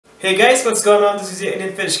Hey guys, what's going on? This is your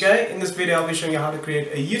Indian Fish Guy. In this video I'll be showing you how to create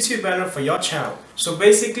a YouTube banner for your channel. So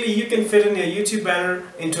basically you can fit in your YouTube banner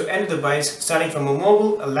into any device starting from a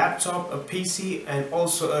mobile, a laptop, a PC and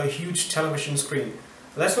also a huge television screen.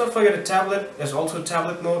 Let's not forget a tablet. There's also a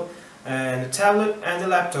tablet mode, and the tablet and the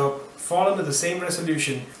laptop fall under the same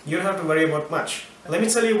resolution. You don't have to worry about much. Let me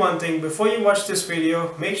tell you one thing, before you watch this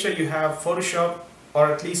video, make sure you have Photoshop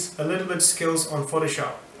or at least a little bit skills on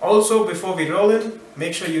Photoshop. Also, before we roll in,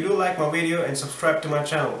 make sure you do like my video and subscribe to my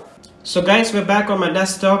channel. So guys, we're back on my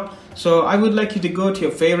desktop. So I would like you to go to your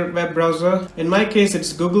favorite web browser. In my case,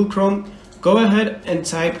 it's Google Chrome. Go ahead and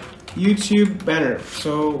type YouTube banner.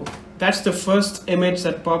 So that's the first image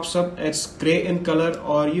that pops up. It's gray in color,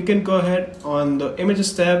 or you can go ahead on the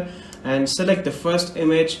images tab and select the first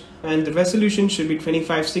image, and the resolution should be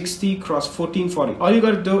 2560 x 1440. All you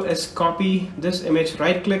gotta do is copy this image,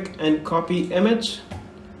 right click and copy image.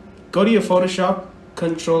 Go to your Photoshop,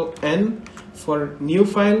 Control N for new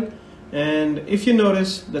file, and if you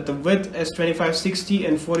notice that the width is 2560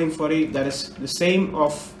 and 1440, that is the same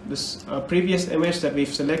of this previous image that we've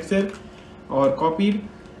selected or copied.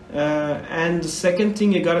 And the second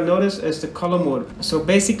thing you gotta notice is the color mode. So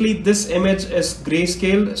basically this image is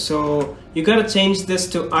grayscale, so you gotta change this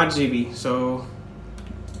to RGB. So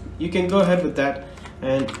you can go ahead with that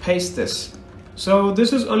and paste this. So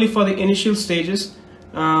this is only for the initial stages.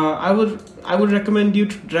 I would recommend you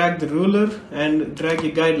to drag the ruler and drag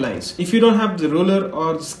your guidelines. If you don't have the ruler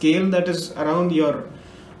or the scale that is around your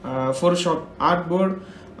Photoshop artboard,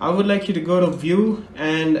 I would like you to go to view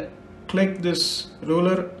and click this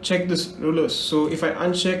ruler, check this ruler. So if I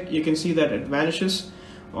uncheck, you can see that it vanishes,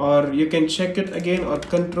 or you can check it again, or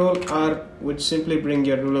Control R would simply bring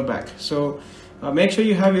your ruler back. So make sure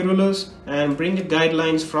you have your rulers and bring the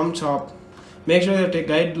guidelines from top. Make sure that the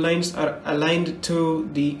guidelines are aligned to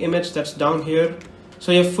the image that's down here.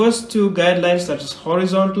 So your first two guidelines, that is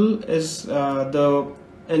horizontal, is the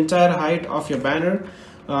entire height of your banner.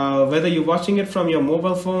 Whether you're watching it from your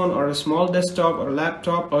mobile phone or a small desktop or a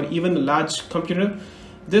laptop or even a large computer,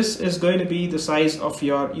 this is going to be the size of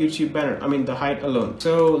your YouTube banner, I mean the height alone.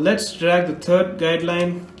 So let's drag the third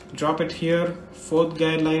guideline, drop it here, fourth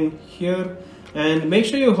guideline here, and make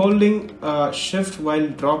sure you're holding shift while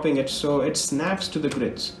dropping it so it snaps to the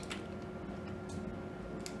grids.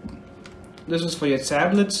 This is for your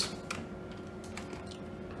tablets.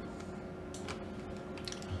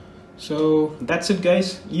 So that's it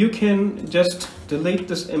guys, you can just delete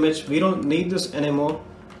this image. We don't need this anymore.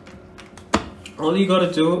 All you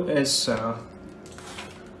gotta do is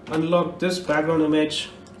unlock this background image,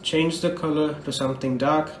 change the color to something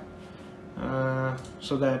dark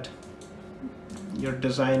so that your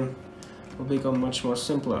design will become much more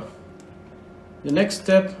simpler. The next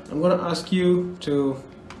step, I'm going to ask you to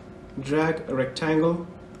drag a rectangle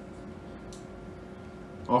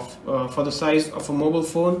of for the size of a mobile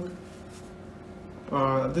phone.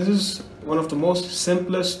 This is one of the most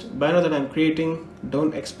simplest banner that I'm creating.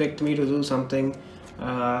 Don't expect me to do something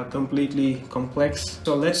completely complex.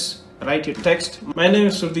 So let's write your text. My name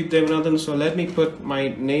is Surdeep Devanathan, so let me put my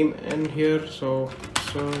name in here. So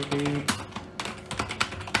Surdeep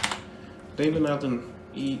Devanathan,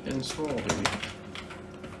 E and small baby.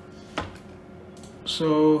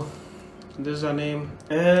 So this is our name,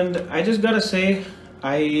 and I just gotta say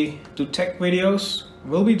I do tech videos.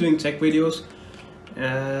 We'll be doing tech videos,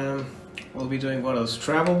 and we'll be doing what else?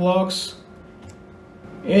 Travel vlogs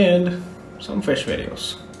and some fish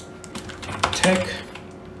videos. Tech.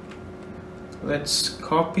 Let's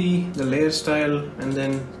copy the layer style and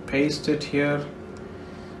then paste it here.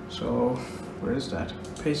 So where is that?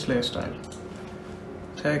 Paste layer style.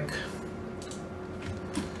 Tech,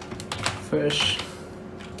 fish,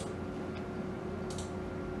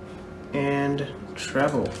 and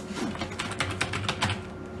travel.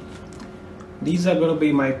 These are going to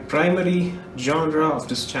be my primary genre of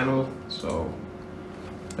this channel, so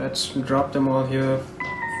let's drop them all here.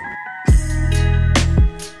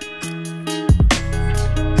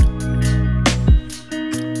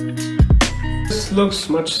 This looks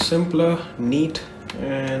much simpler, neat,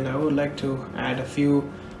 and I would like to add a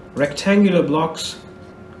few rectangular blocks.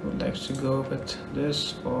 I would like to go with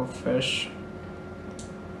this for fish,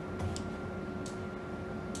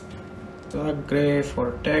 dark gray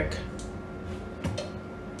for tech,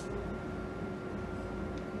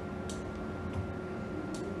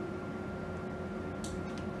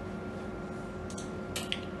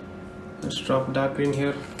 let's drop dark green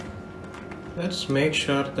here. Let's make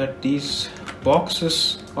sure that these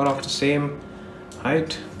boxes are of the same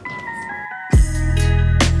height.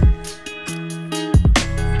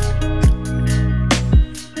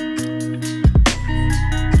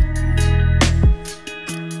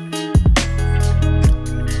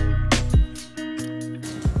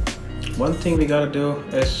 one thing we gotta do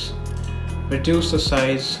is reduce the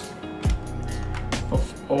size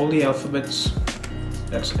of all the alphabets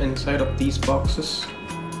that's inside of these boxes.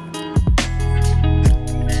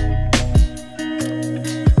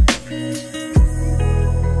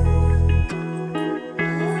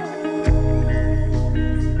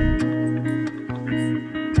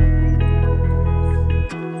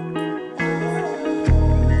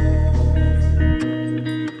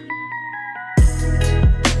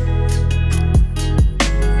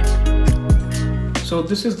 So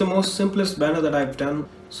this is the most simplest banner that I've done.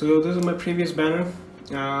 So this is my previous banner.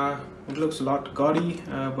 It looks a lot gaudy,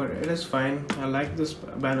 but it is fine. I like this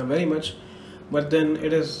banner very much. But then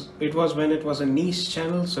it was when it was a niche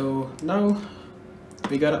channel. So now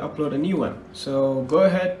we gotta upload a new one. So go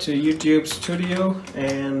ahead to YouTube Studio,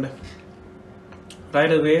 and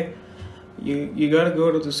right away you gotta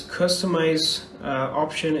go to this customize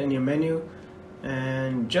option in your menu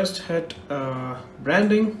and just hit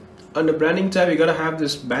branding. Under branding tab, you gotta have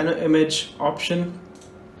this banner image option.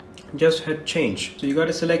 Just hit change. So you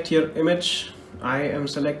gotta select your image. I am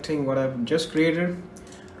selecting what I've just created.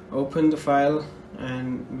 Open the file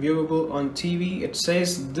and viewable on TV. It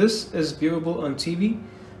says this is viewable on TV,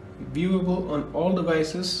 viewable on all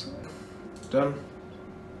devices. Done.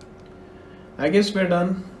 I guess we're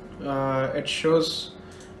done. It shows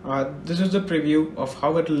this is the preview of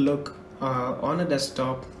how it will look on a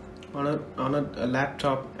desktop, on a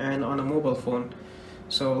laptop, and on a mobile phone.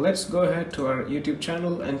 So let's go ahead to our YouTube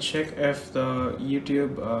channel and check if the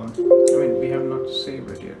YouTube I mean, we have not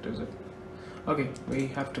saved it yet, is it? Okay, we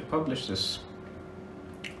have to publish this.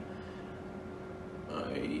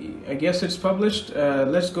 I guess it's published.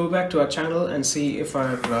 Let's go back to our channel and see if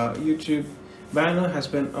our YouTube banner has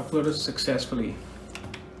been uploaded successfully.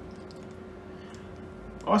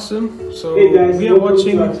 Awesome. So hey guys, we are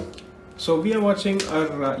watching our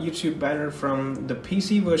YouTube banner from the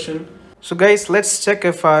PC version. So guys, let's check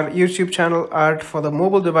if our YouTube channel art for the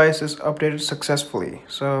mobile device is updated successfully.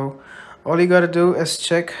 So all you gotta do is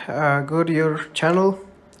check, go to your channel.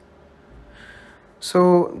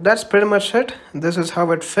 So that's pretty much it. This is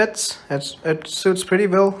how it fits. It suits pretty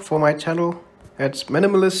well for my channel. It's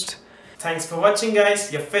minimalist. Thanks for watching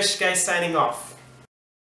guys. Your Fish Guy signing off.